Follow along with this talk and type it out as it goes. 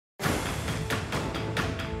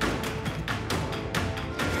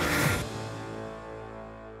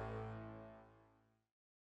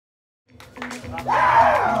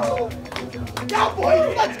Yeah,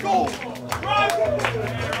 boy, let's go!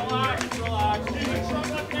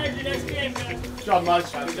 Good job,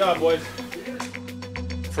 Muzz. Good job, boys.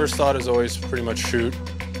 First thought is always pretty much shoot.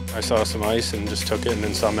 I saw some ice and just took it, and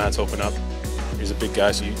then saw Mats open up. He's a big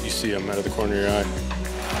guy, so you see him out of the corner of your eye.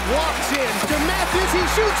 Walks in to Matthews, he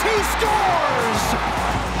shoots, he scores!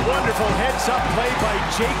 Wonderful heads-up play by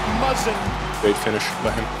Jake Muzzin. Great finish by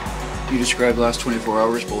him. You described the last 24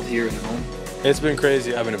 hours, both here and at home. It's been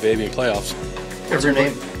crazy having a baby in playoffs. What's her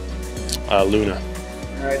name? Luna.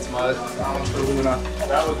 All right, Muzz. That one's for Luna.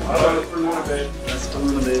 That was for Luna, babe. That's for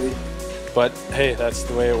Luna, baby. But hey, that's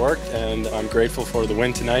the way it worked, and I'm grateful for the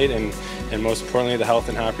win tonight, and most importantly, the health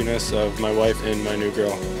and happiness of my wife and my new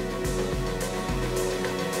girl.